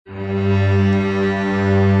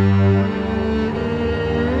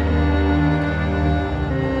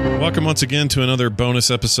Welcome once again to another bonus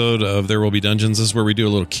episode of There Will Be Dungeons. This is where we do a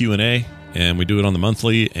little Q&A, and we do it on the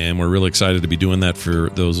monthly, and we're really excited to be doing that for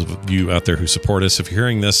those of you out there who support us. If you're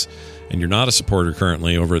hearing this and you're not a supporter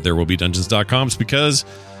currently over at therewillbedungeons.com, it's because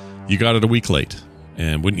you got it a week late.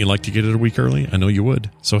 And wouldn't you like to get it a week early? I know you would.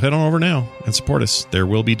 So head on over now and support us.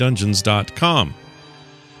 Therewillbedungeons.com.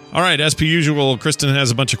 All right, as per usual, Kristen has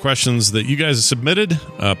a bunch of questions that you guys have submitted.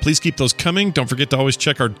 Please keep those coming. Don't forget to always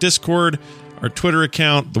check our Discord, our Twitter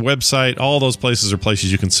account, the website. All those places are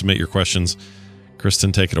places you can submit your questions.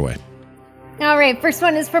 Kristen, take it away. All right, first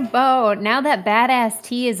one is for Bo. Now that Badass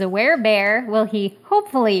T is a werebear, will he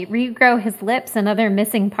hopefully regrow his lips and other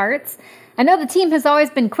missing parts? I know the team has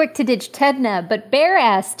always been quick to ditch Tedna, but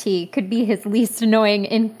Bear-Ass T could be his least annoying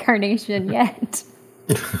incarnation yet.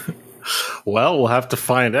 Well, we'll have to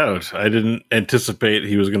find out. I didn't anticipate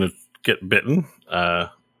he was going to get bitten.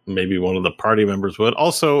 Maybe one of the party members would.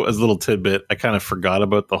 Also, as a little tidbit, I kind of forgot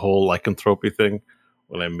about the whole lycanthropy thing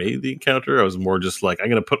when I made the encounter. I was more just like, I'm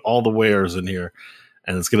going to put all the wares in here,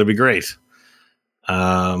 and it's going to be great.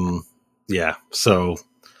 Yeah, so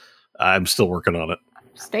I'm still working on it.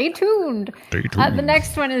 Stay tuned. The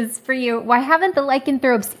next one is for you. Why haven't the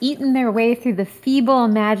lycanthropes eaten their way through the feeble,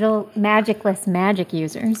 magicless magic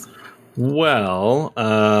users? Well,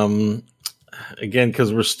 again,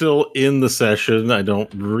 because we're still in the session, I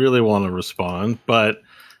don't really want to respond, but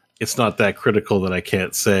it's not that critical that I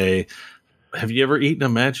can't say, have you ever eaten a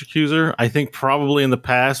magic user? I think probably in the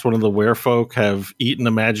past, one of the werefolk have eaten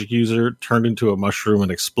a magic user, turned into a mushroom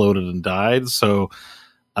and exploded and died. So,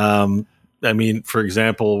 I mean, for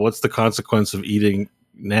example, what's the consequence of eating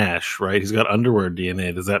Nash, right? He's got underwear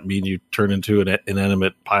DNA. Does that mean you turn into an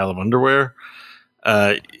inanimate pile of underwear?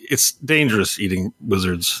 It's dangerous eating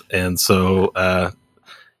wizards. And so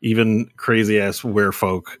even crazy-ass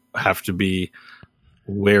werefolk have to be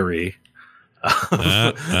wary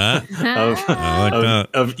of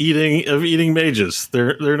eating mages.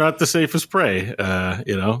 They're not the safest prey,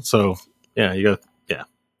 So, yeah,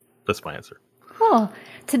 that's my answer. Cool.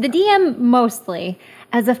 To the DM mostly.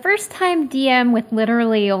 As a first-time DM with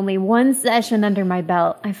literally only one session under my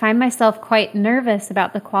belt, I find myself quite nervous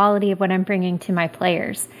about the quality of what I'm bringing to my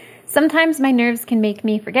players. Sometimes my nerves can make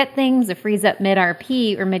me forget things or freeze up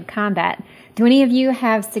mid-RP or mid-combat. Do any of you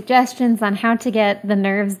have suggestions on how to get the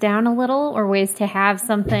nerves down a little, or ways to have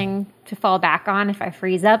something to fall back on if I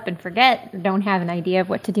freeze up and forget or don't have an idea of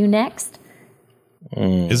what to do next?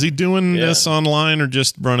 Is he doing this online or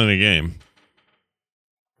just running a game?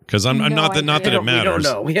 Because I'm not that it matters. We don't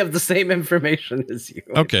know. We have the same information as you.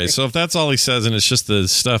 Okay, so if that's all he says and it's just the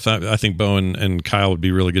stuff, I think Bo and Kyle would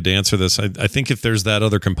be really good to answer this. I think if there's that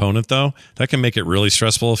other component, though, that can make it really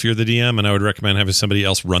stressful if you're the DM, and I would recommend having somebody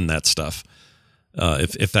else run that stuff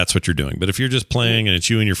if that's what you're doing. But if you're just playing and it's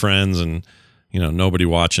you and your friends and nobody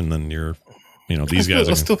watching, then you're these guys.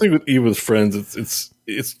 I still think with friends, it's.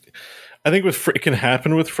 I think it can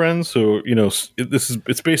happen with friends. So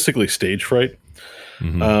it's basically stage fright.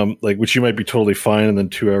 Mm-hmm. Which you might be totally fine, and then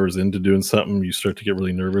 2 hours into doing something, you start to get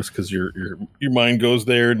really nervous because your mind goes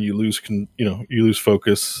there, and you lose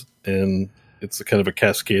focus, and it's a kind of a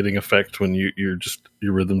cascading effect when your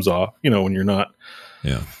rhythm's off. When you're not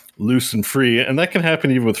loose and free, and that can happen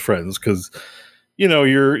even with friends because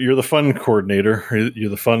you're the fun coordinator, you're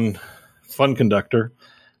the fun conductor.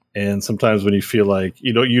 And sometimes when you feel like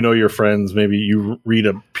your friends, maybe you read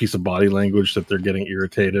a piece of body language that they're getting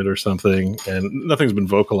irritated or something, and nothing's been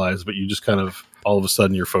vocalized, but you just kind of all of a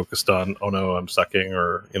sudden you're focused on, oh no, I'm sucking,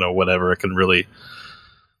 or whatever. It can really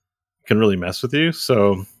mess with you.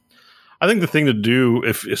 So I think the thing to do,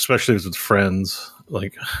 especially if it's with friends, I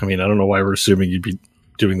don't know why we're assuming you'd be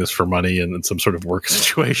doing this for money and in some sort of work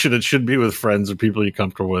situation. It should be with friends or people you're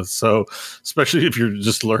comfortable with. So especially if you're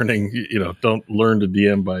just learning, don't learn to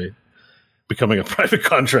DM by becoming a private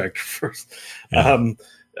contractor first. Yeah.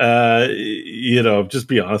 Just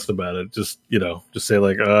be honest about it. Just say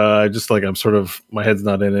I'm sort of, my head's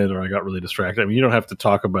not in it, or I got really distracted. I mean, you don't have to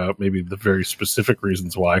talk about maybe the very specific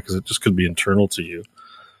reasons why, because it just could be internal to you.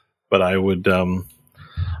 But I would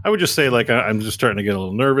just say I'm just starting to get a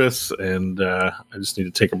little nervous, and I just need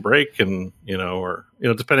to take a break, and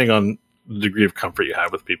depending on the degree of comfort you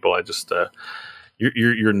have with people, I just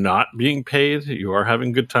you're not being paid, you are having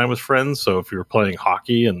a good time with friends. So if you were playing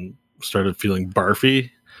hockey and started feeling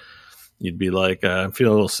barfy, you'd be like, I'm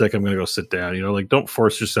feeling a little sick, I'm going to go sit down. Don't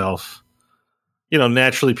force yourself.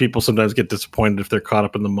 Naturally people sometimes get disappointed if they're caught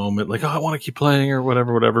up in the moment, like, oh, I want to keep playing or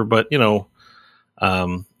whatever. But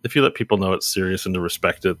if you let people know it's serious and to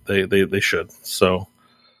respect it, they should. So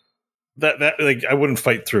that I wouldn't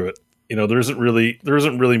fight through it. There isn't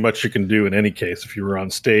really much you can do in any case if you were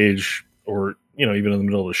on stage or even in the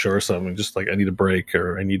middle of the show or something, just like I need a break,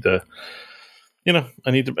 or I need to,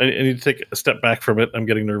 I need to take a step back from it. I'm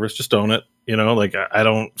getting nervous. Just own it. Like I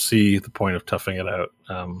don't see the point of toughing it out,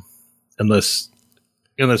 unless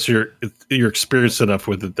you're experienced enough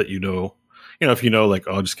with it that if like,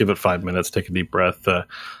 oh, just give it 5 minutes, take a deep breath. The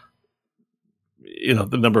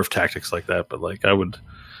number of tactics like that. But like, if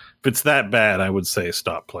it's that bad, I would say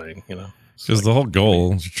stop playing. Because the whole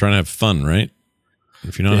goal is you're trying to have fun, right?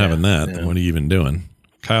 If you're not having that, then what are you even doing?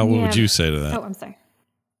 Kyle, what would you say to that? Oh, I'm sorry.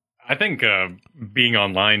 I think being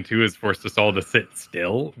online too has forced us all to sit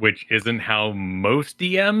still, which isn't how most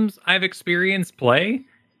DMs I've experienced play.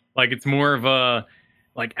 Like it's more of a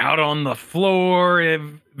like out on the floor.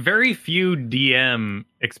 Very few DM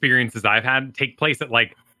experiences I've had take place at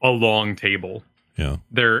like a long table. Yeah,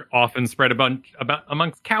 they're often spread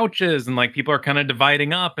amongst couches, and like people are kind of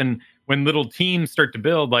dividing up. And when little teams start to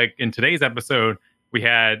build, like in today's episode, we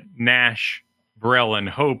had Nash, Burrell, and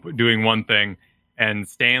Hope doing one thing, and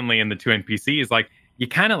Stanley and the two NPCs. Like you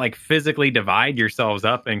kind of like physically divide yourselves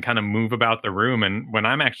up and kind of move about the room. And when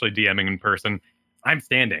I'm actually DMing in person, I'm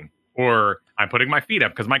standing or I'm putting my feet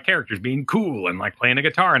up because my character's being cool and like playing a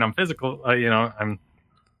guitar, and I'm physical. I'm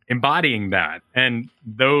embodying that, and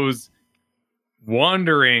those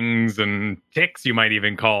wanderings and tics, you might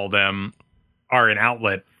even call them, are an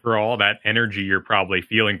outlet for all that energy you're probably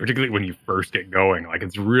feeling, particularly when you first get going. Like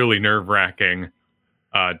it's really nerve-wracking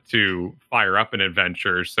to fire up an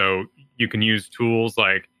adventure. So you can use tools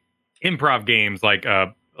like improv games, like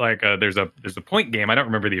there's a point game. I don't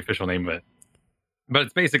remember the official name of it, but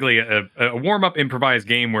it's basically a warm-up improvised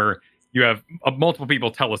game where you have multiple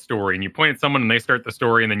people tell a story, and you point at someone and they start the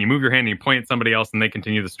story, and then you move your hand and you point at somebody else and they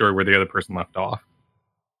continue the story where the other person left off.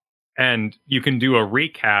 And you can do a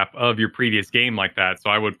recap of your previous game like that. So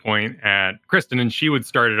I would point at Kristen and she would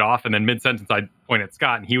start it off, and then mid-sentence I'd point at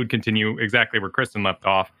Scott and he would continue exactly where Kristen left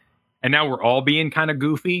off. And now we're all being kind of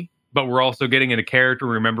goofy, but we're also getting into character,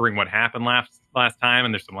 remembering what happened last time,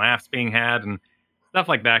 and there's some laughs being had, and stuff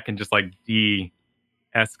like that can just like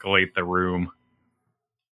de-escalate the room.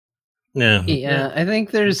 Yeah, I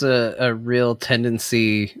think there's a real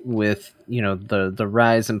tendency with, the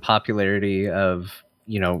rise in popularity of,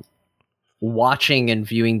 watching and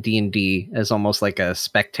viewing D&D as almost like a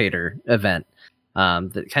spectator event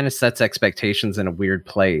that kind of sets expectations in a weird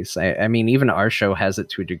place. I mean, even our show has it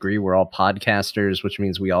to a degree. We're all podcasters, which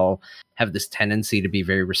means we all have this tendency to be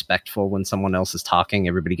very respectful when someone else is talking.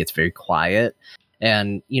 Everybody gets very quiet.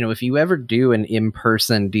 And, if you ever do an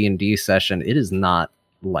in-person D&D session, it is not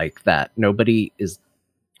like that. Nobody is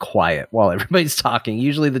quiet while everybody's talking.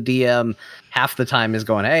 Usually the DM half the time is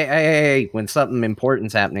going, hey, when something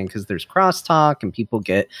important's happening, because there's crosstalk and people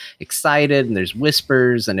get excited and there's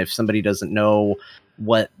whispers. And if somebody doesn't know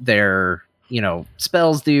what their,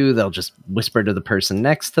 spells do, they'll just whisper to the person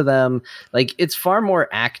next to them. Like it's far more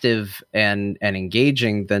active and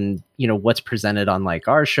engaging than, what's presented on like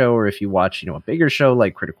our show, or if you watch, a bigger show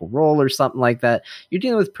like Critical Role or something like that. You're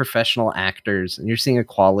dealing with professional actors and you're seeing a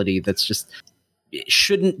quality that's just, it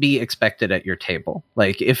shouldn't be expected at your table.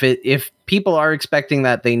 Like if people are expecting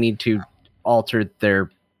that, they need to alter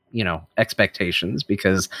their, expectations,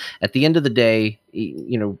 because at the end of the day,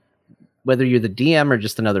 whether you're the DM or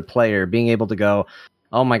just another player, being able to go,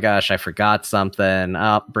 oh my gosh, I forgot something,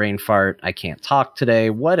 brain fart, I can't talk today,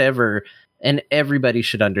 whatever. And everybody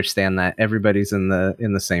should understand that everybody's in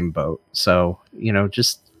the same boat. So,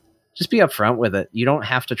 just be upfront with it. You don't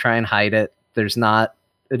have to try and hide it. There's not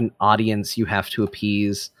an audience you have to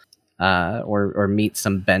appease or meet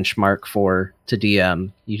some benchmark for to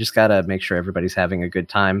DM. You just got to make sure everybody's having a good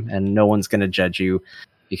time, and no one's going to judge you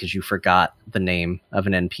because you forgot the name of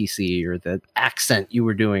an NPC or the accent you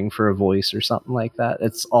were doing for a voice or something like that.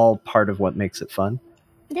 It's all part of what makes it fun.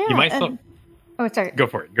 Yeah. You might Oh, sorry. Go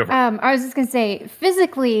for it. I was just going to say,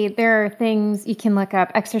 physically, there are things you can look up,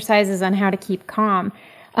 exercises on how to keep calm.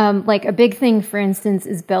 Like a big thing, for instance,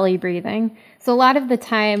 is belly breathing. So a lot of the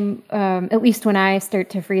time, at least when I start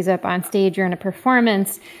to freeze up on stage or in a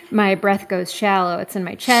performance, my breath goes shallow. It's in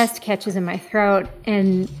my chest, catches in my throat.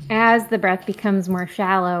 And as the breath becomes more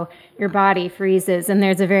shallow, your body freezes. And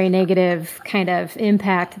there's a very negative kind of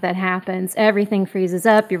impact that happens. Everything freezes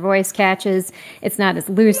up. Your voice catches. It's not as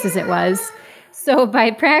loose as it was. So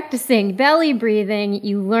by practicing belly breathing,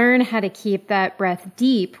 you learn how to keep that breath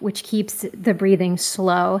deep, which keeps the breathing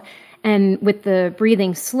slow. And with the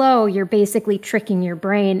breathing slow, you're basically tricking your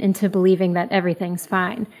brain into believing that everything's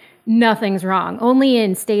fine. Nothing's wrong. Only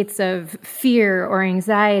in states of fear or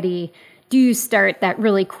anxiety do you start that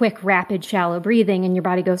really quick, rapid, shallow breathing, and your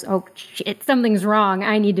body goes, oh, shit, something's wrong.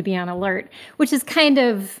 I need to be on alert, which is kind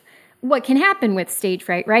of what can happen with stage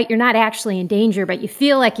fright, right? You're not actually in danger, but you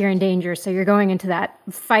feel like you're in danger. So you're going into that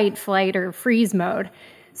fight, flight, or freeze mode.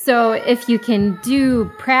 So if you can do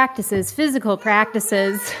practices, physical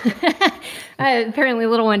practices, apparently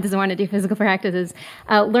little one doesn't want to do physical practices,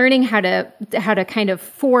 learning how to kind of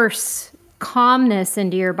force calmness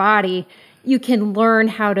into your body, you can learn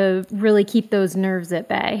how to really keep those nerves at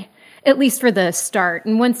bay, at least for the start.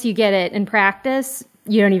 And once you get it in practice,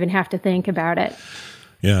 you don't even have to think about it.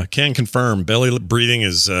 Yeah, can confirm. Belly breathing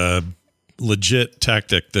is a legit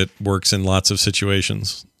tactic that works in lots of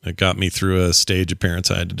situations. It got me through a stage appearance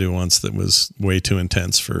I had to do once that was way too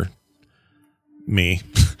intense for me.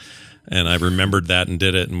 And I remembered that and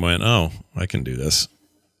did it and went, oh, I can do this.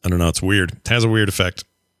 I don't know. It's weird. It has a weird effect.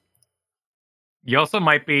 You also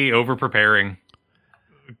might be over preparing,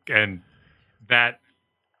 and that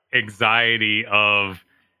anxiety of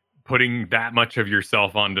putting that much of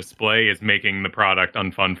yourself on display is making the product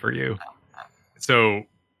unfun for you. So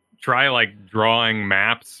try like drawing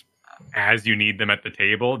maps as you need them at the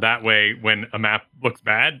table. That way, when a map looks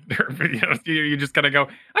bad, you just gotta go,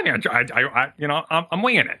 I'm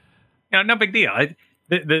winging it. No big deal.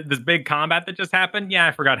 This big combat that just happened,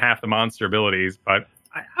 I forgot half the monster abilities, but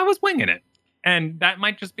I was winging it. And that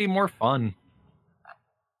might just be more fun.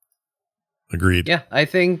 Agreed. Yeah, I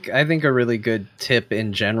think a really good tip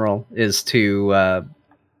in general is to,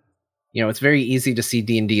 it's very easy to see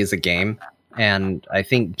D&D as a game. And I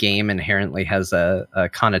think game inherently has a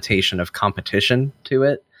connotation of competition to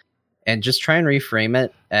it. And just try and reframe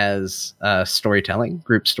it as storytelling,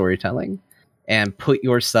 group storytelling, and put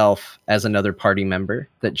yourself as another party member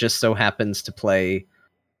that just so happens to play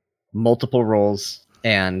multiple roles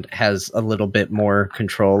and has a little bit more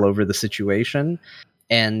control over the situation.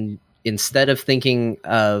 And instead of thinking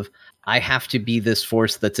of, I have to be this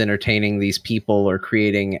force that's entertaining these people or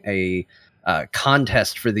creating a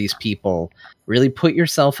contest for these people, really put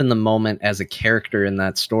yourself in the moment as a character in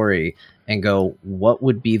that story and go, what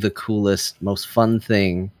would be the coolest, most fun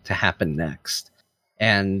thing to happen next?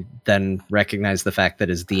 And then recognize the fact that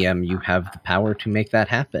as DM, you have the power to make that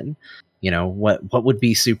happen. What would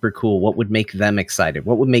be super cool? What would make them excited?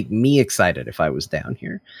 What would make me excited if I was down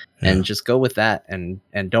here? Yeah. And just go with that and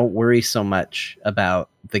don't worry so much about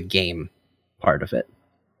the game part of it.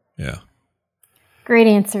 Yeah. Great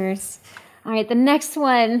answers. All right, the next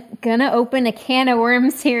one, gonna open a can of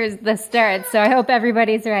worms here as the start, so I hope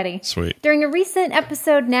everybody's ready. Sweet. During a recent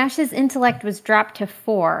episode, Nash's intellect was dropped to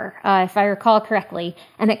 4, if I recall correctly,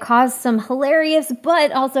 and it caused some hilarious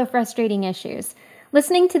but also frustrating issues.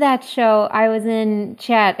 Listening to that show, I was in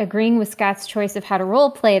chat agreeing with Scott's choice of how to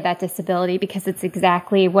roleplay that disability because it's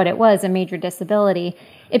exactly what it was, a major disability.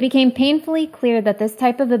 It became painfully clear that this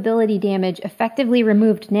type of ability damage effectively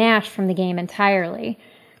removed Nash from the game entirely.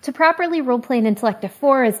 To properly roleplay an intellect of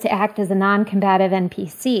 4 is to act as a non-combative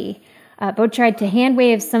NPC. Bo tried to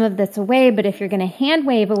hand-wave some of this away, but if you're going to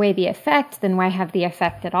hand-wave away the effect, then why have the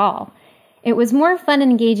effect at all? It was more fun and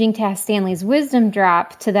engaging to have Stanley's wisdom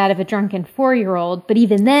drop to that of a drunken 4-year-old, but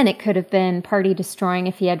even then it could have been party-destroying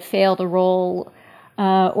if he had failed a roll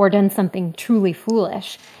or done something truly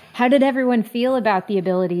foolish. How did everyone feel about the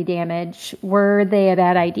ability damage? Were they a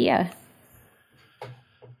bad idea?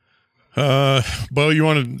 Bo, you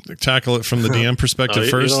want to tackle it from the DM perspective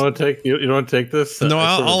first? You don't want to take this? No,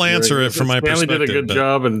 I'll answer it from my perspective. Stanley did a good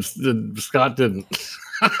job, and Scott didn't.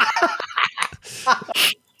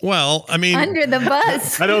 Well, I mean, under the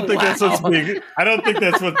bus. I don't think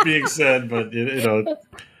that's what's being said, but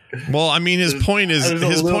Well, I mean, his point isn't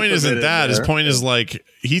that. His point is like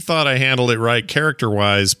he thought I handled it right character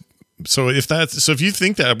wise. So if you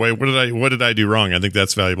think that way, what did I do wrong? I think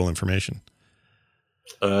that's valuable information.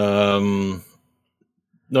 No.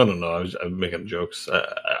 I'm making jokes.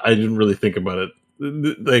 I didn't really think about it.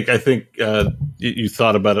 Like, I think you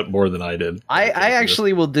thought about it more than I did. I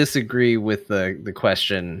actually will disagree with the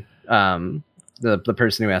question. The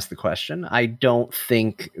person who asked the question. I don't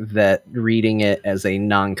think that reading it as a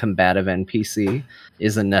non-combative NPC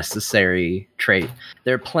is a necessary trait.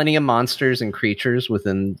 There are plenty of monsters and creatures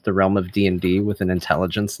within the realm of D&D with an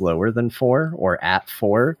intelligence lower than 4 or at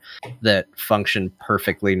 4 that function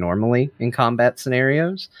perfectly normally in combat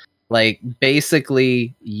scenarios. Like,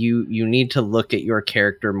 basically, you need to look at your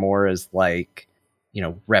character more as like,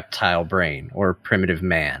 reptile brain or primitive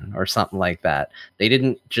man or something like that. They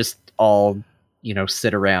didn't just all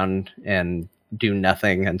sit around and do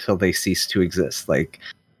nothing until they cease to exist. Like,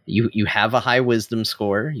 you have a high wisdom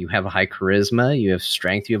score, you have a high charisma, you have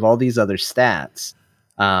strength, you have all these other stats.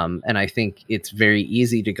 And I think it's very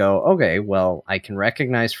easy to go, okay, well, I can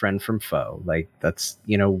recognize friend from foe. Like that's,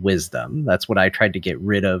 wisdom. That's what I tried to get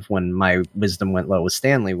rid of when my wisdom went low with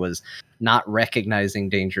Stanley, was not recognizing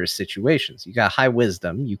dangerous situations. You got high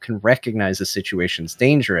wisdom. You can recognize a situation's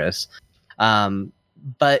dangerous,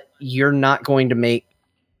 but you're not going to make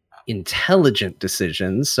intelligent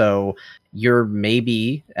decisions. So you're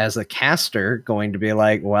maybe, as a caster, going to be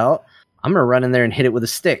like, well, I'm going to run in there and hit it with a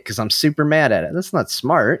stick because I'm super mad at it. That's not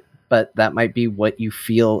smart, but that might be what you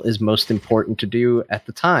feel is most important to do at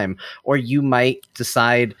the time. Or you might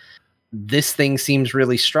decide, this thing seems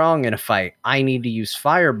really strong in a fight. I need to use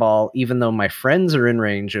fireball, even though my friends are in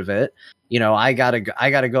range of it. I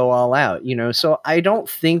gotta go all out. So I don't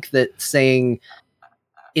think that saying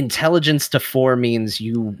intelligence to 4 means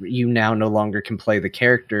you now no longer can play the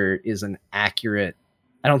character is an accurate.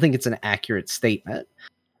 I don't think it's an accurate statement.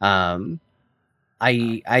 I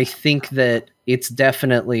think that it's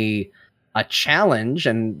definitely a challenge,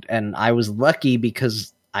 and I was lucky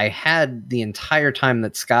because I had the entire time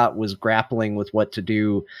that Scott was grappling with what to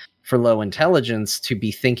do for low intelligence to be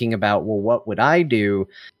thinking about, well, what would I do?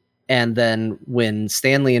 And then when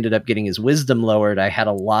Stanley ended up getting his wisdom lowered, I had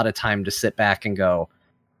a lot of time to sit back and go,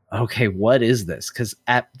 okay, what is this? Because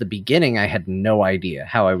at the beginning, I had no idea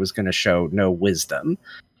how I was going to show no wisdom.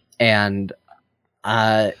 And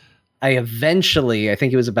I eventually, I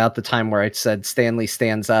think it was about the time where I said Stanley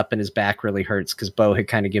stands up and his back really hurts, because Bo had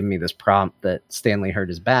kind of given me this prompt that Stanley hurt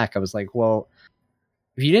his back. I was like, well,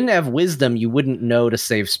 if you didn't have wisdom, you wouldn't know to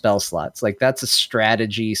save spell slots. Like, that's a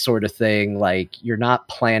strategy sort of thing. Like, you're not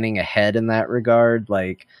planning ahead in that regard.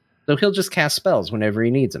 Like, so he'll just cast spells whenever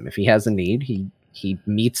he needs them. If he has a need, he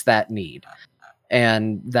meets that need.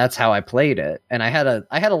 And that's how I played it. And I had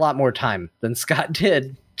a lot more time than Scott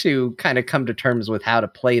did to kind of come to terms with how to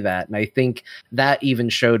play that. And I think that even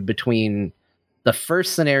showed between the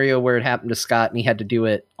first scenario where it happened to Scott and he had to do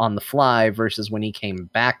it on the fly versus when he came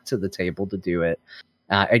back to the table to do it.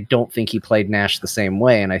 I don't think he played Nash the same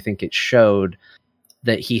way. And I think it showed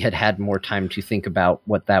that he had more time to think about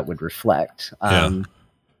what that would reflect.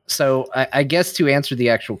 So I guess to answer the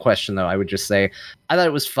actual question, though, I would just say I thought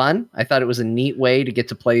it was fun. I thought it was a neat way to get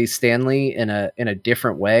to play Stanley in a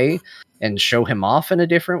different way and show him off in a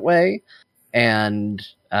different way. And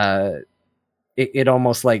it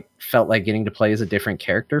almost like felt like getting to play as a different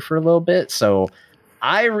character for a little bit. So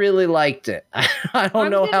I really liked it. I don't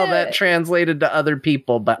know how that translated to other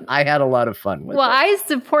people, but I had a lot of fun with it. Well, I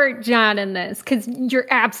support John in this, because you're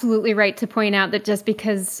absolutely right to point out that just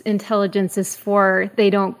because intelligence is 4, they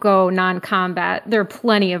don't go non-combat. There are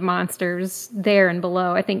plenty of monsters there and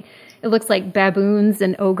below. I think it looks like baboons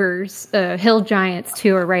and ogres, hill giants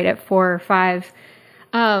too, are right at 4 or 5.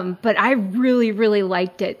 But I really, really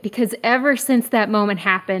liked it, because ever since that moment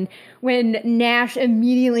happened, when Nash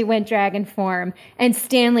immediately went dragon form and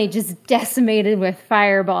Stanley just decimated with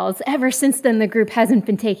fireballs, ever since then, the group hasn't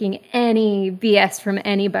been taking any BS from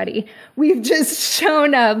anybody. We've just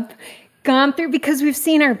shown up, gone through, because we've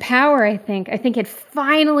seen our power, I think. I think it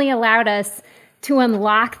finally allowed us to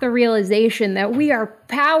unlock the realization that we are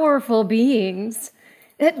powerful beings.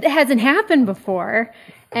 It hasn't happened before.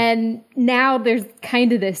 And now there's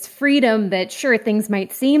kind of this freedom that, sure, things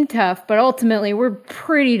might seem tough, but ultimately we're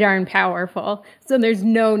pretty darn powerful. So there's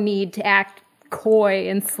no need to act coy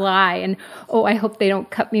and sly and, oh, I hope they don't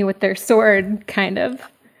cut me with their sword, kind of.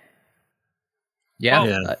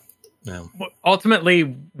 Yeah.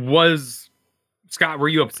 Ultimately, Scott, were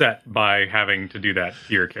you upset by having to do that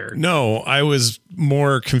to your character? No, I was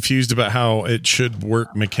more confused about how it should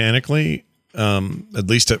work mechanically, at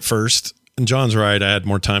least at first. And John's right. I had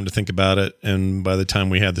more time to think about it, and by the time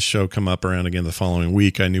we had the show come up around again the following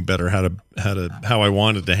week, I knew better how I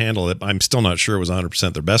wanted to handle it. I'm still not sure it was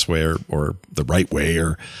 100% their best way or the right way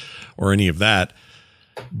or any of that.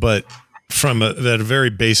 But from at a very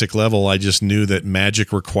basic level, I just knew that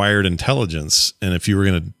magic required intelligence, and if you were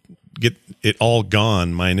going to get it all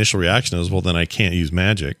gone, my initial reaction was, well, then I can't use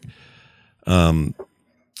magic.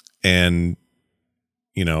 And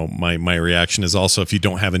you know, my reaction is also, if you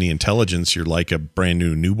don't have any intelligence, you're like a brand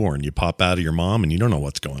new newborn. You pop out of your mom and you don't know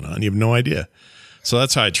what's going on. You have no idea. So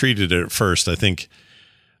that's how I treated it at first. I think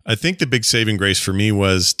the big saving grace for me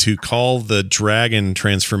was to call the dragon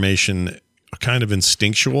transformation kind of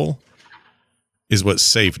instinctual is what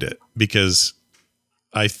saved it, because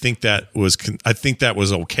I think that was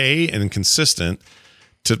okay and consistent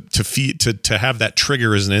to have that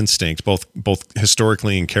trigger as an instinct, both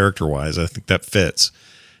historically and character wise. I think that fits.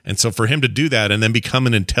 And so for him to do that and then become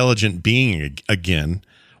an intelligent being again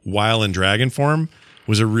while in dragon form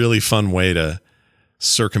was a really fun way to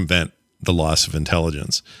circumvent the loss of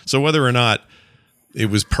intelligence. So whether or not it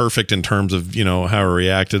was perfect in terms of, how it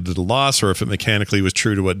reacted to the loss, or if it mechanically was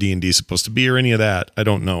true to what D&D is supposed to be, or any of that. I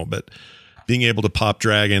don't know, but being able to pop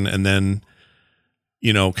dragon and then,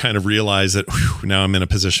 kind of realize that now I'm in a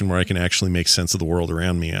position where I can actually make sense of the world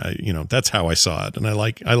around me. That's how I saw it, and I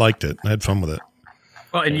liked it. I had fun with it.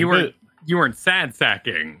 Well, and you weren't sad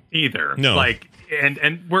sacking either. No,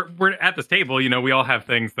 and we're at this table. We all have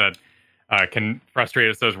things that can frustrate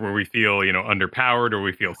us, those where we feel underpowered or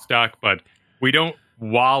we feel stuck, but we don't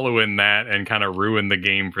wallow in that and kind of ruin the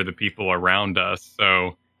game for the people around us.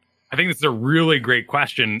 So I think this is a really great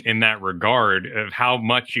question in that regard of how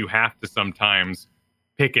much you have to sometimes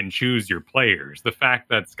pick and choose your players. The fact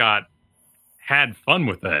that Scott had fun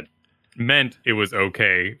with it meant it was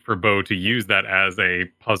okay for Bo to use that as a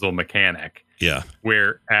puzzle mechanic. Yeah.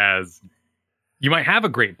 Whereas you might have a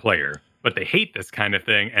great player, but they hate this kind of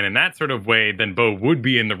thing. And in that sort of way, then Bo would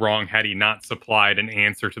be in the wrong had he not supplied an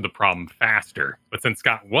answer to the problem faster. But since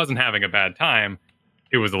Scott wasn't having a bad time,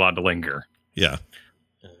 it was allowed to linger. Yeah.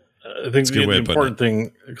 I think the important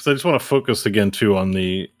thing, because I just want to focus again, too, on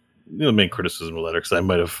the main criticism of the letter, because I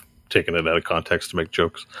might have taken it out of context to make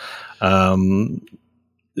jokes. The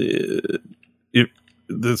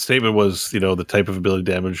statement was, the type of ability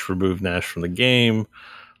damage removed Nash from the game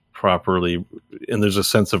properly, and there's a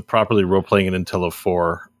sense of properly role-playing an Intel of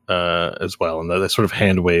 4 as well, and that sort of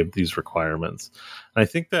hand-waved these requirements. And I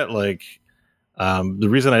think that, the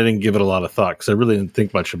reason I didn't give it a lot of thought, because I really didn't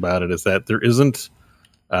think much about it, is that there isn't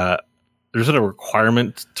a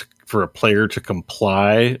requirement for a player to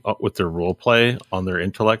comply with their role play on their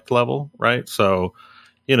intellect level, right? So,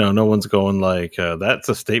 no one's going that's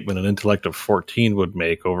a statement an intellect of 14 would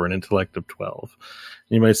make over an intellect of 12.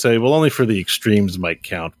 You might say, well, only for the extremes might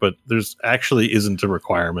count, but there's actually isn't a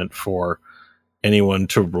requirement for anyone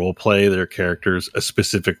to role play their characters a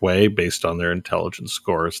specific way based on their intelligence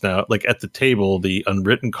scores. Now, at the table, the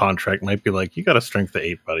unwritten contract might be you got a strength of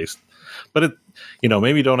 8, buddies. But it,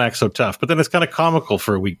 maybe don't act so tough. But then it's kind of comical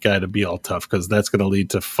for a weak guy to be all tough, because that's going to lead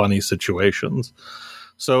to funny situations.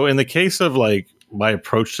 So in the case of my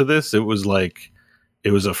approach to this, it was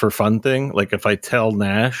it was a for fun thing. If I tell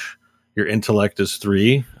Nash your intellect is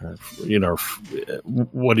 3,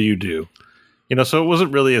 what do you do? So it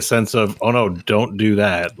wasn't really a sense of, oh no, don't do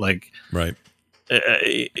that. Right.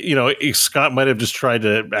 Scott might have just tried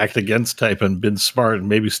to act against type and been smart and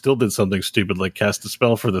maybe still did something stupid, like cast a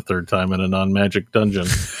spell for the 3rd time in a non-magic dungeon.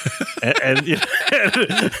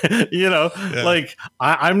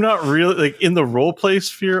 I'm not really in the role play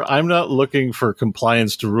sphere. I'm not looking for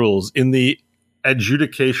compliance to rules. In the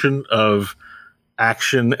adjudication of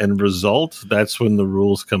action and result, that's when the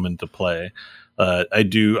rules come into play. I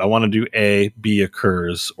want to do A, B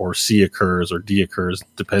occurs, or C occurs, or D occurs,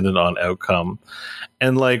 dependent on outcome.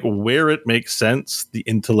 And where it makes sense, the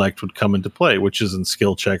intellect would come into play, which is in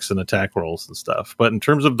skill checks and attack rolls and stuff. But in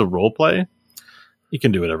terms of the role play, he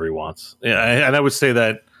can do whatever he wants. Yeah, and I would say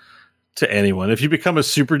that to anyone. If you become a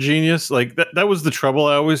super genius, that was the trouble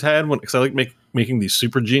I always had because I making these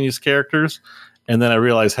super genius characters, and then I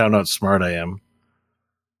realized how not smart I am.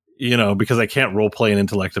 Because I can't role play an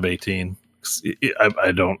intellect of 18.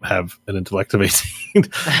 I don't have an intellect of 18.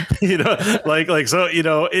 So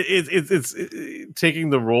it's taking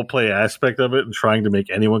the role play aspect of it and trying to make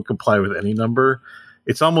anyone comply with any number.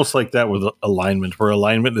 It's almost like that with alignment, where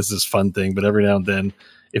alignment is this fun thing, but every now and then,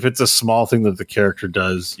 if it's a small thing that the character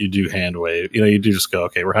does, you do hand wave. You do just go,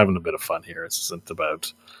 okay, we're having a bit of fun here. This isn't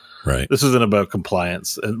about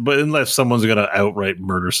compliance. But unless someone's going to outright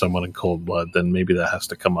murder someone in cold blood, then maybe that has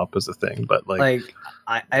to come up as a thing. But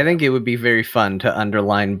I think it would be very fun to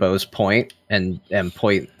underline Bo's point and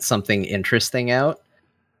point something interesting out.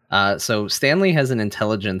 So Stanley has an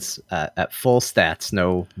intelligence at full stats,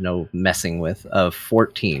 no messing with, of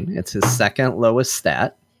 14. It's his second lowest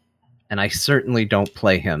stat, and I certainly don't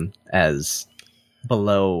play him as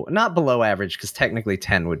not below average, because technically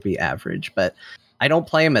 10 would be average, but I don't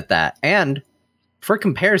play him at that. And for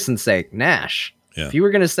comparison's sake, Nash, if you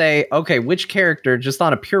were going to say, okay, which character, just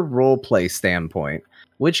on a pure role play standpoint,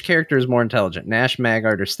 which character is more intelligent, Nash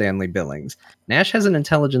Maggard or Stanley Billings? Nash has an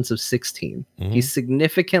intelligence of 16. Mm-hmm. He's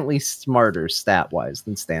significantly smarter stat-wise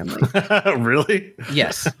than Stanley. Really?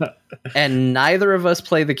 Yes. And neither of us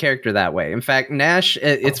play the character that way. In fact, Nash,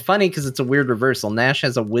 it's funny because it's a weird reversal. Nash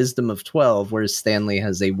has a wisdom of 12, whereas Stanley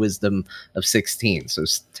has a wisdom of 16. So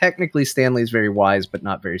technically, Stanley's very wise, but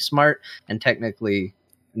not very smart. And technically,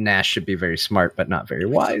 Nash should be very smart, but not very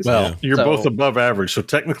wise. Well, you're both above average, so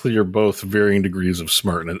technically you're both varying degrees of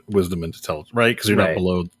smart and wisdom and intelligence, right? Because you're not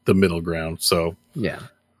below the middle ground. So yeah.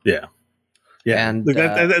 Yeah, And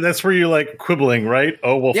that's where you're like quibbling, right?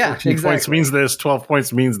 Oh, well, 14 points means this, 12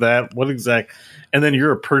 points means that. What exact? And then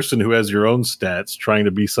you're a person who has your own stats trying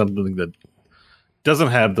to be something that doesn't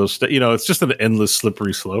have those. It's just an endless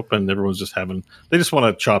slippery slope, and everyone's just they just want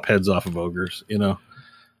to chop heads off of ogres,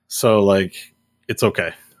 So like, it's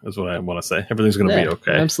okay. That's what I want to say. Everything's going to be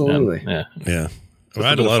okay. Absolutely. Yeah. Well, I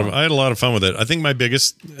had a lot of fun with it. I think my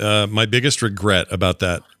biggest regret about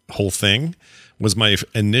that whole thing was my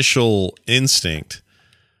initial instinct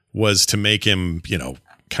was to make him,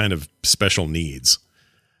 kind of special needs.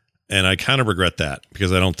 And I kind of regret that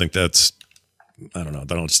because I don't think I just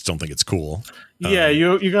don't think it's cool. Yeah,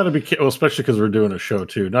 you got to be careful, especially because we're doing a show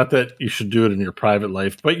too. Not that you should do it in your private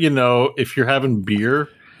life, but if you're having beer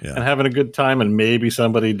and having a good time and maybe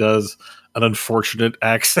somebody does an unfortunate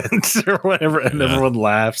accent or whatever and everyone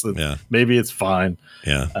laughs, then maybe it's fine.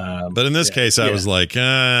 Yeah. But in this case, I was like,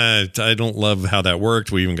 I don't love how that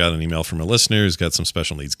worked. We even got an email from a listener who's got some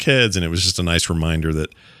special needs kids, and it was just a nice reminder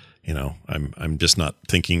that, I'm just not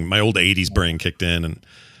thinking. My old 80s brain kicked in, and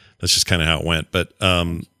that's just kind of how it went. But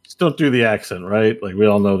just don't do the accent, right? Like we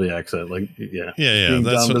all know the accent. Like yeah. Being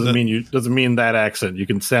dumb doesn't mean that accent. You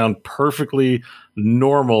can sound perfectly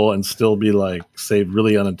normal and still be like say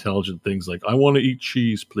really unintelligent things like I want to eat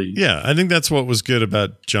cheese, please. Yeah, I think that's what was good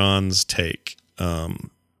about John's take.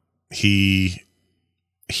 He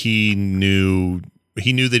knew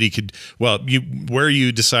that he could. Well, where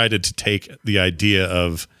you decided to take the idea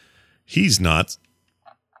of he's not.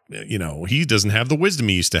 He doesn't have the wisdom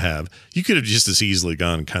he used to have. You could have just as easily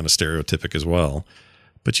gone kind of stereotypic as well,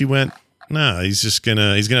 but you went, he's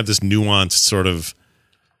gonna have this nuanced sort of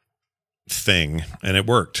thing, and it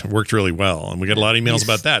worked. It worked really well, and we got a lot of emails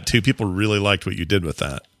about that too. People really liked what you did with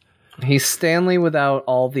that. He's Stanley without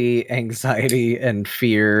all the anxiety and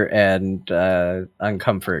fear and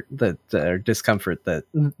discomfort that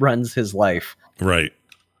runs his life. Right.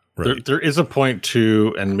 There is a point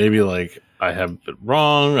too, and maybe like I have it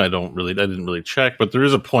wrong. I didn't really check, but there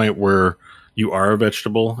is a point where you are a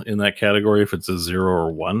vegetable in that category if it's a 0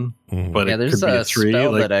 or 1. Mm-hmm. But there's it could be a 3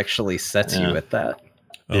 spell that actually sets you at that.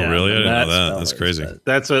 Oh, really? I didn't know that. That's crazy.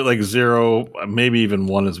 That's like 0, maybe even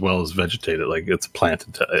 1 as well as vegetated. Like it's plant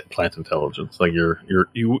intelligence. Like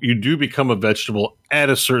you do become a vegetable at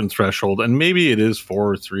a certain threshold, and maybe it is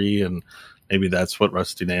 4 or 3, and maybe that's what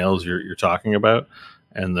Rusty Nails you're talking about,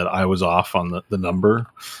 and that I was off on the number.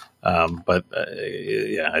 But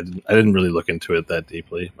I didn't really look into it that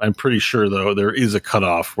deeply. I'm pretty sure though there is a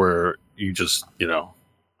cutoff where you just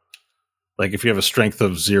like if you have a strength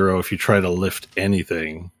of 0, if you try to lift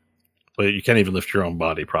anything, but you can't even lift your own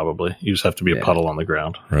body. Probably you just have to be a puddle on the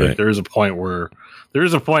ground. Right. Like, there is a point where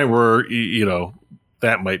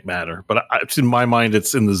that might matter, but it's in my mind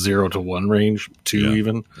it's in the 0 to 1 range, 2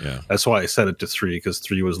 even. Yeah, that's why I set it to 3 because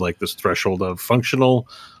 3 was like this threshold of functional,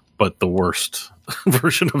 but the worst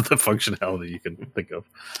version of the functionality you can think of.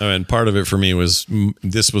 Oh, and part of it for me was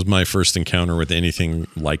this was my first encounter with anything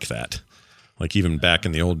like that. Like even back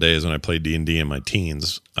in the old days when I played D&D in my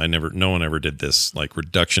teens, no one ever did this like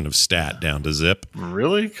reduction of stat down to zip.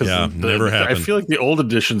 Really? Never happened. I feel like the old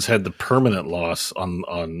editions had the permanent loss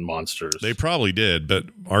on monsters. They probably did, but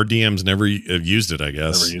our DMs never used it, I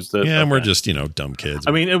guess. Never used it? Yeah, okay. And we're just, dumb kids.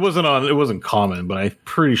 I mean, it wasn't common, but I'm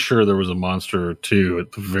pretty sure there was a monster or 2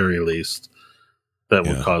 at the very least that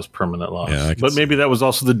would cause permanent loss. Yeah, but maybe that was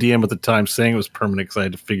also the DM at the time saying it was permanent because I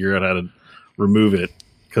had to figure out how to remove it.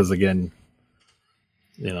 Because again,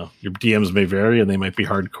 your DMs may vary and they might be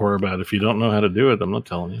hardcore about it. If you don't know how to do it, I'm not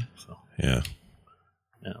telling you. So yeah.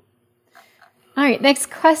 All right, next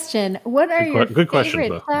question. What are your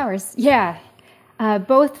favorite flowers? Yeah.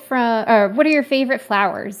 What are your favorite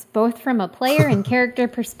flowers, both from a player and character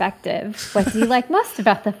perspective? What do you like most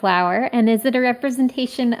about the flower? And is it a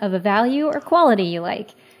representation of a value or quality you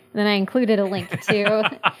like? And then I included a link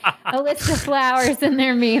to a list of flowers and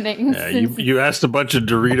their meanings. Yeah, you asked a bunch of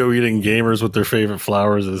Dorito-eating gamers what their favorite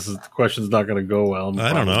flowers is. The question's not going to go well.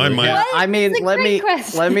 I don't know. I might. What? I mean, let me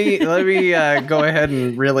go ahead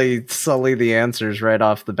and really sully the answers right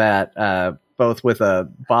off the bat. Both with a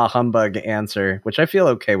bah humbug answer, which I feel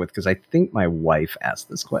okay with because I think my wife asked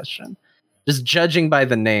this question. Just judging by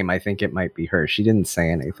the name, I think it might be her. She didn't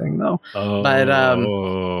say anything though. But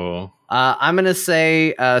I'm gonna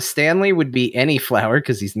say Stanley would be any flower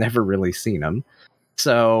because he's never really seen them.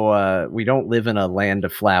 So we don't live in a land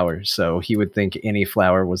of flowers, so he would think any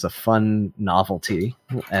flower was a fun novelty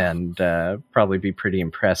and probably be pretty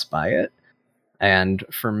impressed by it. And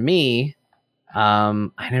for me,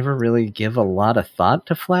 I never really give a lot of thought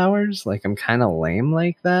to flowers. Like I'm kind of lame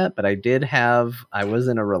like that, but I was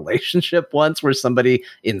in a relationship once where somebody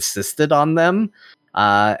insisted on them.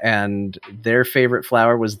 and their favorite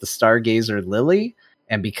flower was the stargazer lily.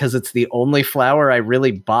 And because it's the only flower I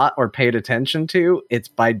really bought or paid attention to, it's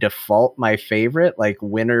by default my favorite, like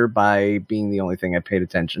winner by being the only thing I paid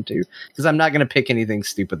attention to. Because I'm not going to pick anything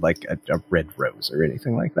stupid like a red rose or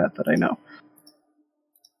anything like that I know.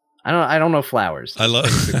 I don't know flowers. I love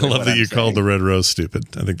that you called the red rose stupid.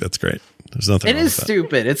 I think that's great. There's nothing It wrong is with that.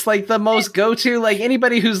 stupid. It's like the most go-to, like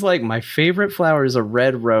anybody who's like, my favorite flower is a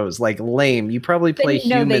red rose, like lame. You probably play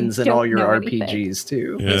humans in all your RPGs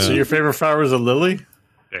too. Yeah. So your favorite flower is a lily?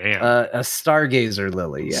 Damn. A stargazer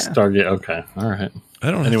lily, yeah. Stargate. Okay, all right.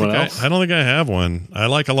 Anyone else? I don't think I have one. I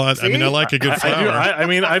like a lot. See? I mean, I like a good flower. I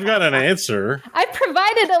mean, I've got an answer. I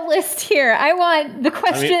provided a list here. I want the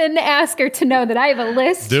question asker to know that I have a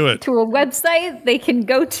list Do it. to a website they can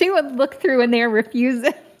go to and look through and they're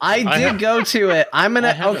refusing. I did go to it. I'm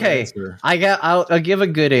gonna I'll give a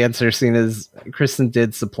good answer, seeing as Kristen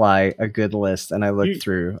did supply a good list and I looked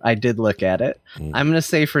through. I did look at it. I'm gonna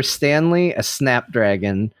say for Stanley a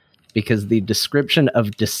snapdragon, because the description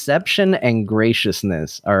of deception and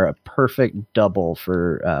graciousness are a perfect double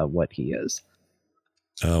for what he is.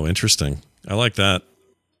 Oh, interesting. I like that.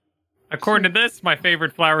 According to this, my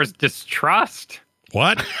favorite flower is distrust.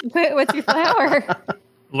 What? What's your flower?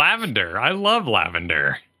 Lavender. I love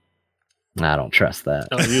lavender. I don't trust that.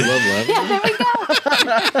 Oh, you love lavender?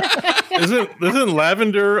 There we go. Isn't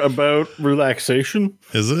lavender about relaxation?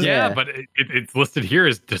 Is it? Yeah, but it's listed here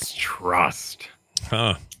as distrust.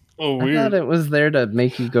 Huh. Oh, I weird. thought it was there to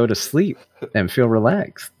make you go to sleep and feel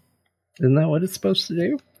relaxed. Isn't that what it's supposed to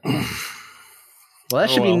do? Well, that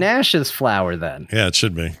should be Nash's flower then. Yeah, it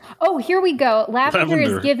should be. Oh, here we go. Lavender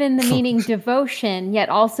is given the meaning devotion, yet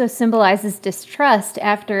also symbolizes distrust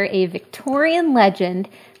after a Victorian legend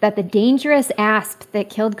that the dangerous asp that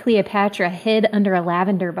killed Cleopatra hid under a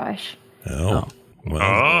lavender bush. Oh.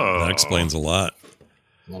 Well, that explains a lot.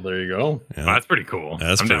 Well, there you go. Yeah. Well, that's pretty cool.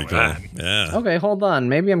 That's I'm pretty down cool. with that. Yeah. Okay, hold on.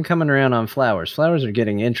 Maybe I'm coming around on flowers. Flowers are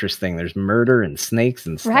getting interesting. There's murder and snakes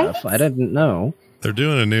and stuff. Right? I didn't know. They're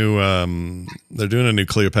doing a new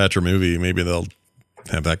Cleopatra movie. Maybe they'll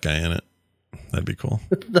have that guy in it. That'd be cool.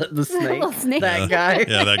 the snake. Little snake. That guy.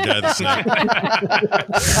 Yeah, that guy, the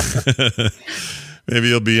snake. Maybe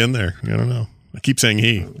he'll be in there. I don't know. I keep saying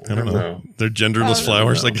he. I don't know. They're genderless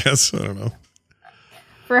flowers, I guess. I don't know.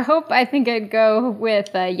 For hope, I think I'd go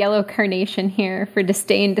with yellow carnation here for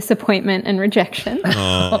disdain, disappointment, and rejection.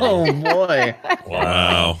 Oh boy.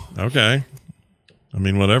 Wow. Okay. I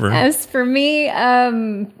mean, whatever. As for me,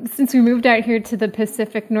 since we moved out here to the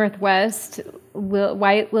Pacific Northwest,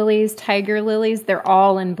 white lilies, tiger lilies, they're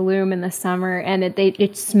all in bloom in the summer, and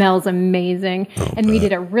it smells amazing. And we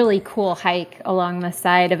did a really cool hike along the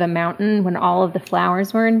side of a mountain when all of the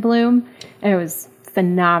flowers were in bloom, and it was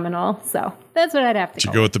phenomenal. So that's what I'd have to Did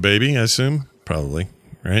you go with the baby, I assume? Probably,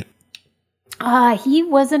 right? He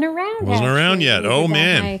wasn't around. Wasn't around yet. Oh,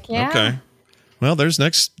 man. Hike. Yeah. Okay. Well, there's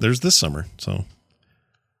this summer, so.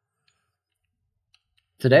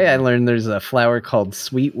 Today I learned there's a flower called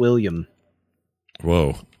Sweet William.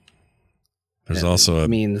 Whoa. There's also It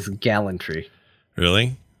means gallantry.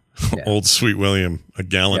 Really? Yeah. Old Sweet William, a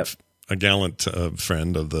gallant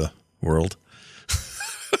friend of the world.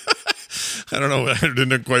 I don't know. I didn't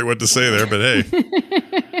know quite what to say there, but hey.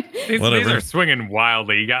 These are swinging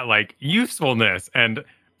wildly. You got like usefulness and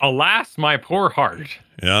alas, my poor heart.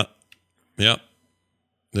 Yeah. Yep.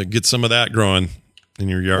 Get some of that growing in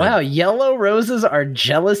your yard. Wow, yellow roses are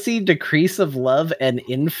jealousy, decrease of love, and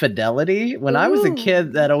infidelity. When I was a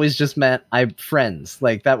kid, that always just meant friends.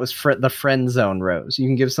 Like that was the friend zone rose. You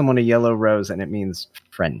can give someone a yellow rose and it means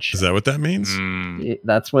friendship. Is that what that means?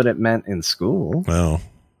 That's what it meant in school. Wow.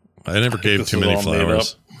 I never gave too many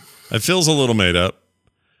flowers. It feels a little made up.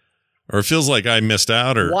 Or it feels like I missed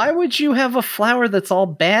out. Or why would you have a flower that's all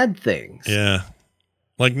bad things? Yeah.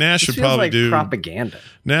 Like Nash This would probably like do propaganda.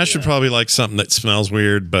 Nash would probably like something that smells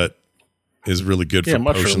weird but is really good for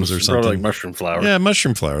potions or something. Probably like mushroom flower. Yeah,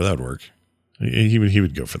 mushroom flower, that would work. He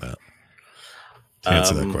would go for that. To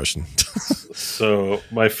answer that question. So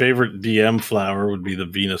my favorite DM flower would be the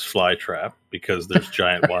Venus flytrap because there's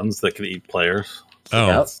giant ones that can eat players. Oh,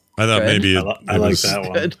 Yep. I thought maybe I like that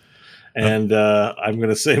one. Good. And I'm going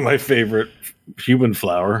to say my favorite human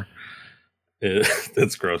flower.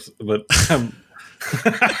 That's gross, but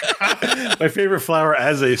my favorite flower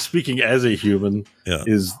speaking as a human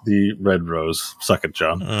is the red rose. Suck it,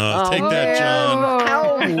 John. Take that, John.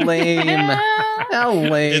 How lame. How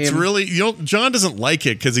lame. It's really John doesn't like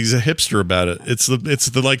it because he's a hipster about it. It's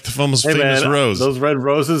the most famous rose. Those red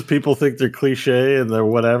roses, people think they're cliche and they're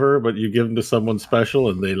whatever, but you give them to someone special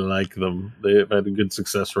and they like them. They've had a good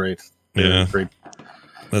success rate. Yeah.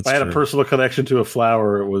 If I had a personal connection to a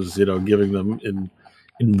flower, it was, giving them in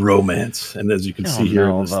romance. And as you can see here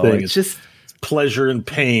in this thing, it's just pleasure and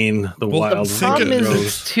pain. The wild the problem is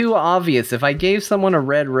it's too obvious. If I gave someone a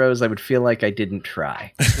red rose, I would feel like I didn't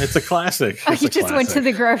try. It's a classic. He just went to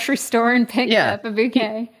the grocery store and picked up a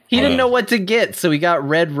bouquet. He didn't know what to get, so he got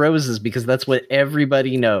red roses because that's what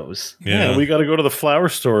everybody knows. Yeah, we got to go to the flower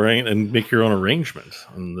store and make your own arrangement.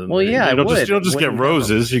 And then, you don't just get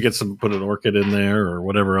roses. You get put an orchid in there or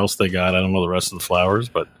whatever else they got. I don't know the rest of the flowers,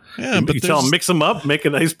 but you tell them mix them up, make a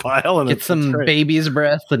nice pile, and get some baby's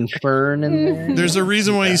breath and fern in there. There's a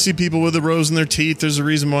reason why you see people with a rose in their teeth. There's a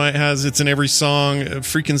reason why it's in every song. A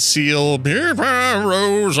freaking seal,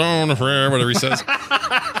 rose on the fair, whatever he says.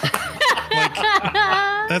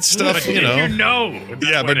 That stuff, But did you know?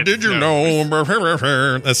 Yeah, but did you know?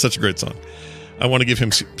 That's such a great song. I want to give him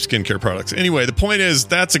skincare products. Anyway, the point is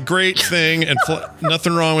that's a great thing, and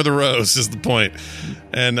nothing wrong with a rose is the point.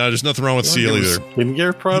 And there's nothing wrong with seal either.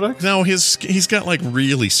 Skincare products? No, he's got like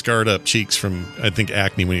really scarred up cheeks from I think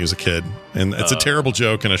acne when he was a kid, and it's a terrible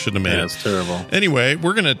joke, and I shouldn't have made it. It's terrible. Anyway,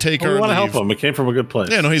 we're gonna take our. We want to help him. It came from a good place.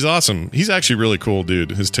 Yeah, no, he's awesome. He's actually really cool,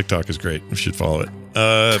 dude. His TikTok is great. You should follow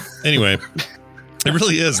it. Anyway. It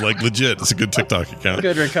really is, like, legit. It's a good TikTok account.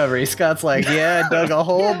 Good recovery. Scott's like, I dug a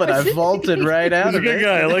hole, but I vaulted right out of it. He's a good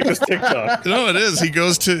guy. I like this TikTok. No, it is.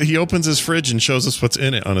 He opens his fridge and shows us what's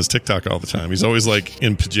in it on his TikTok all the time. He's always, like,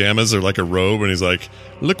 in pajamas or, like, a robe, and he's like,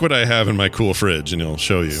 look what I have in my cool fridge, and he'll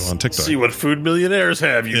show you on TikTok. See what food millionaires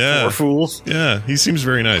have, you poor fools. Yeah, he seems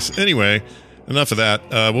very nice. Anyway, enough of that.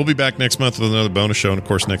 We'll be back next month with another bonus show, and, of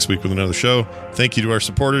course, next week with another show. Thank you to our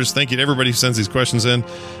supporters. Thank you to everybody who sends these questions in.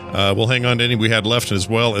 We'll hang on to any we had left, as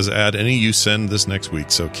well as add any you send this next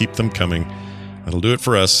week. So keep them coming. That'll do it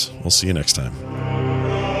for us. We'll see you next time.